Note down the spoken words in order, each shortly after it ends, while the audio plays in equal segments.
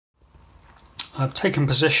I've taken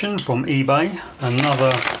possession from eBay another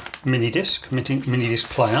minidisc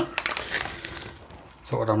player.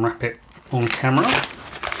 Thought I'd unwrap it on camera.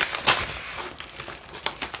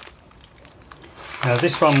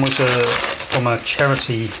 This one was from a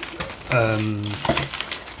charity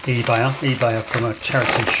eBayer from a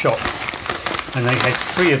charity shop, and they had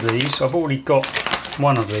 3 of these. I've already got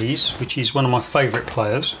one of these, which is one of my favourite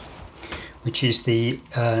players, which is the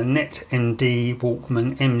NetMD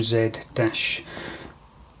Walkman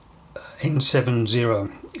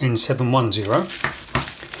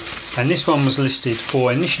MZ-N710, and this one was listed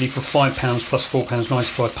initially for £5 plus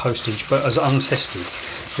 £4.95 postage, but as untested.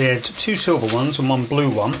 They had 2 silver ones and 1 blue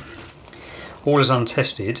one, all as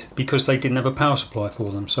untested because they didn't have a power supply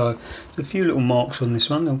for them. So there's a few little marks on this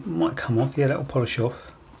one. They might come off. Yeah, that'll polish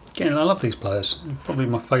off. Again, I love these players. Probably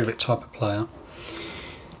my favourite type of player.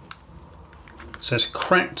 So it's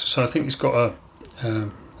cracked. So I think it's got a. I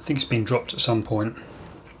think it's been dropped at some point.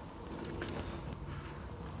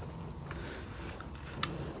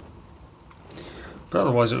 But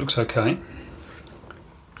otherwise, it looks okay.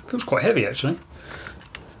 Feels quite heavy actually.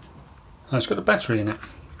 Oh, it's got a battery in it.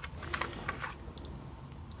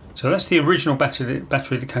 So that's the original battery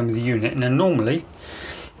that came with the unit. And then normally,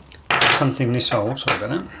 something this old, sorry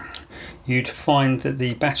about that, you'd find that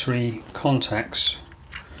the battery contacts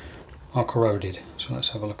are corroded. So let's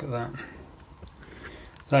have a look at that.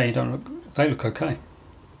 They look okay.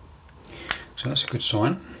 So that's a good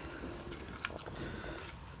sign.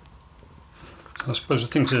 So I suppose the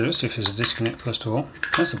thing to do is see if there's a disconnect first of all.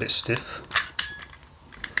 That's a bit stiff.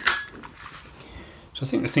 So I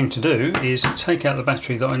think the thing to do is take out the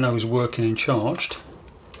battery that I know is working and charged.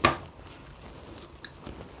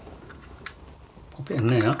 Pop it in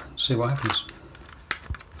there and see what happens.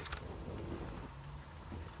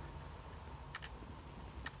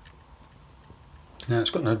 Now it's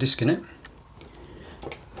got no disc in it.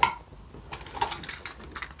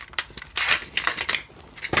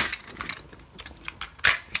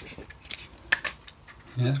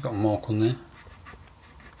 Yeah, it's got a mark on there.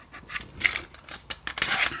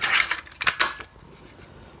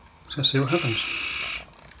 So let's see what happens.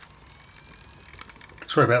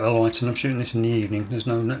 Sorry about the lighting, I'm shooting this in the evening, there's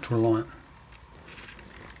no natural light.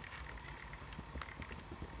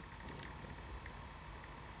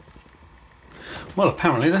 Well,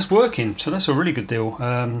 apparently that's working, so that's a really good deal.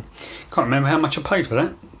 Can't remember how much I paid for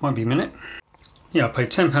that, might be a minute. Yeah, I paid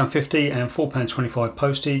 £10.50 and £4.25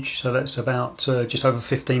 postage, so that's about just over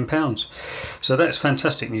 £15. So that's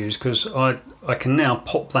fantastic news, because I can now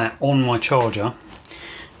pop that on my charger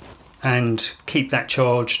and keep that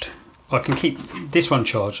charged. I can keep this one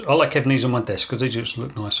charged. I like having these on my desk because they just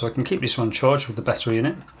look nice, so I can keep this one charged with the battery in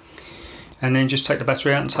it, and then just take the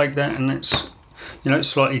battery out and take that, and it's, you know, it's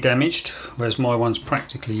slightly damaged, whereas my one's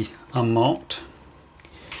practically unmarked.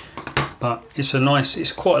 But it's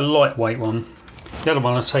it's quite a lightweight one. The other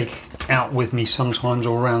one I take out with me sometimes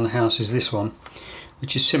or around the house is this one,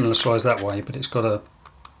 which is similar size that way, but it's got a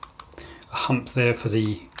hump there for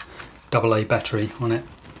the AA battery on it.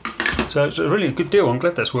 So it's a really good deal. I'm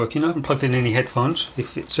glad that's working. I haven't plugged in any headphones.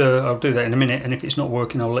 If it's, I'll do that in a minute, and if it's not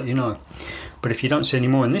working, I'll let you know. But if you don't see any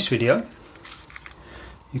more in this video,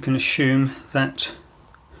 you can assume that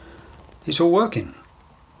it's all working.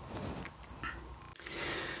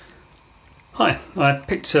 Hi, I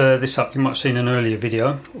picked this up. You might have seen an earlier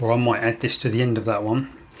video, or I might add this to the end of that one.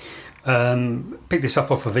 Picked this up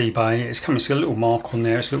off of eBay. It's got a little mark on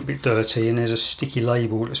there. It's a little bit dirty, and there's a sticky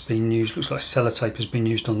label that's been used. Looks like sellotape has been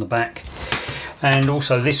used on the back. And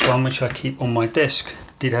also this one, which I keep on my desk,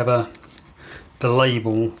 did have the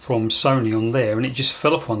label from Sony on there, and it just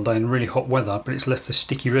fell off one day in really hot weather, but it's left the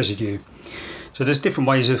sticky residue. So there's different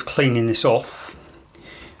ways of cleaning this off.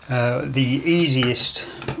 The easiest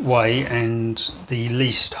way and the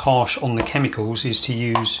least harsh on the chemicals is to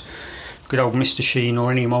use good old Mr. Sheen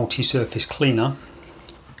or any multi-surface cleaner,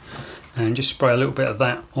 and just spray a little bit of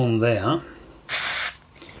that on there.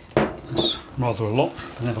 That's rather a lot,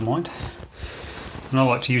 but never mind. And I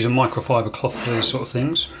like to use a microfiber cloth for these sort of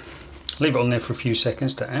things. Leave it on there for a few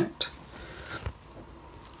seconds to act.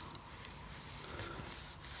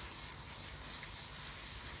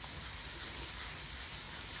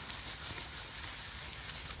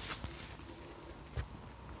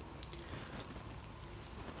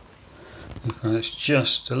 It's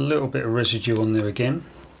just a little bit of residue on there again.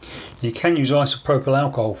 You can use isopropyl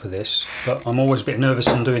alcohol for this, but I'm always a bit nervous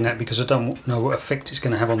on doing that because I don't know what effect it's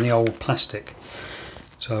going to have on the old plastic.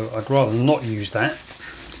 So I'd rather not use that.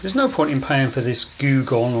 There's no point in paying for this Goo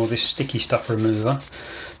Gone or this sticky stuff remover.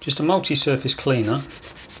 Just a multi-surface cleaner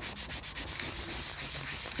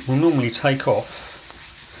will normally take off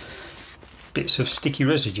bits of sticky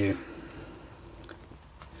residue.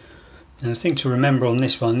 And the thing to remember on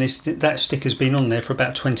this one is that sticker's been on there for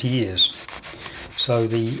about 20 years. So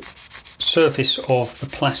the surface of the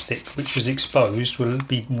plastic which was exposed will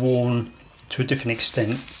be worn to a different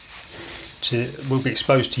extent. Will be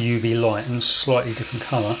exposed to UV light and slightly different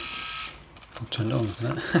colour. I've turned it on, look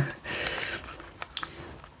at that.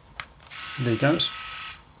 There you go, it's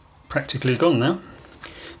practically gone now.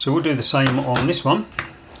 So we'll do the same on this one.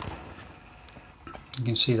 You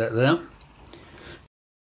can see that there.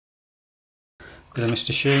 Bit of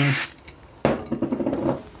Mr. Sheen.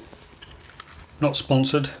 Not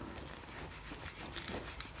sponsored.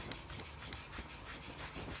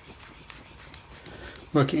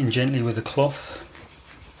 Work it in gently with the cloth.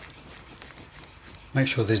 Make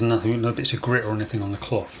sure there's no bits of grit or anything on the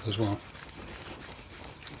cloth as well.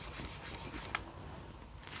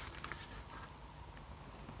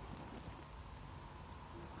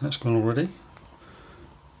 That's gone already.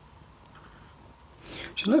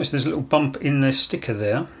 So notice there's a little bump in the sticker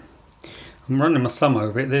there. I'm running my thumb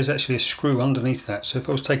over it. There's actually a screw underneath that. So if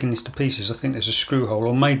I was taking this to pieces, I think there's a screw hole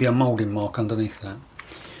or maybe a moulding mark underneath that.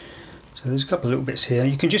 So there's a couple of little bits here.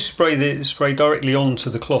 You can just spray directly onto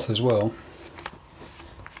the cloth as well.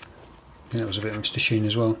 I think that was a bit of Mr. Sheen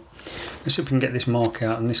as well. Let's see if we can get this mark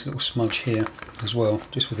out and this little smudge here as well,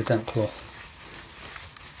 just with a damp cloth.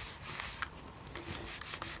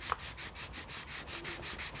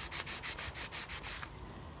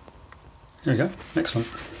 There we go, excellent.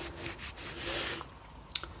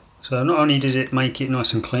 So not only does it make it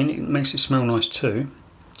nice and clean, it makes it smell nice too.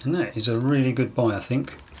 And that is a really good buy, I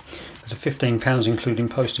think. It's £15 including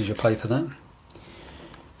postage I pay for that.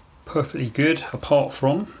 Perfectly good, apart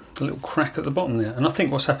from the little crack at the bottom there. And I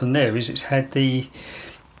think what's happened there is it's had the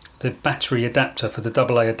battery adapter for the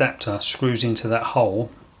AA adapter screws into that hole.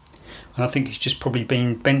 And I think it's just probably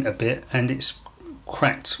been bent a bit and it's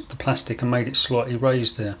cracked the plastic and made it slightly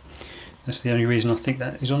raised there. That's the only reason I think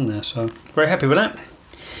that is on there. So very happy with that.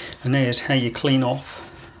 And there's how you clean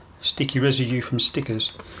off sticky residue from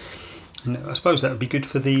stickers. And I suppose that would be good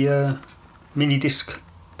for the mini disc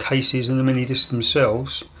cases and the mini discs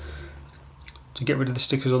themselves to get rid of the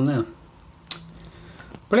stickers on there.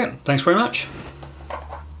 Brilliant, thanks very much.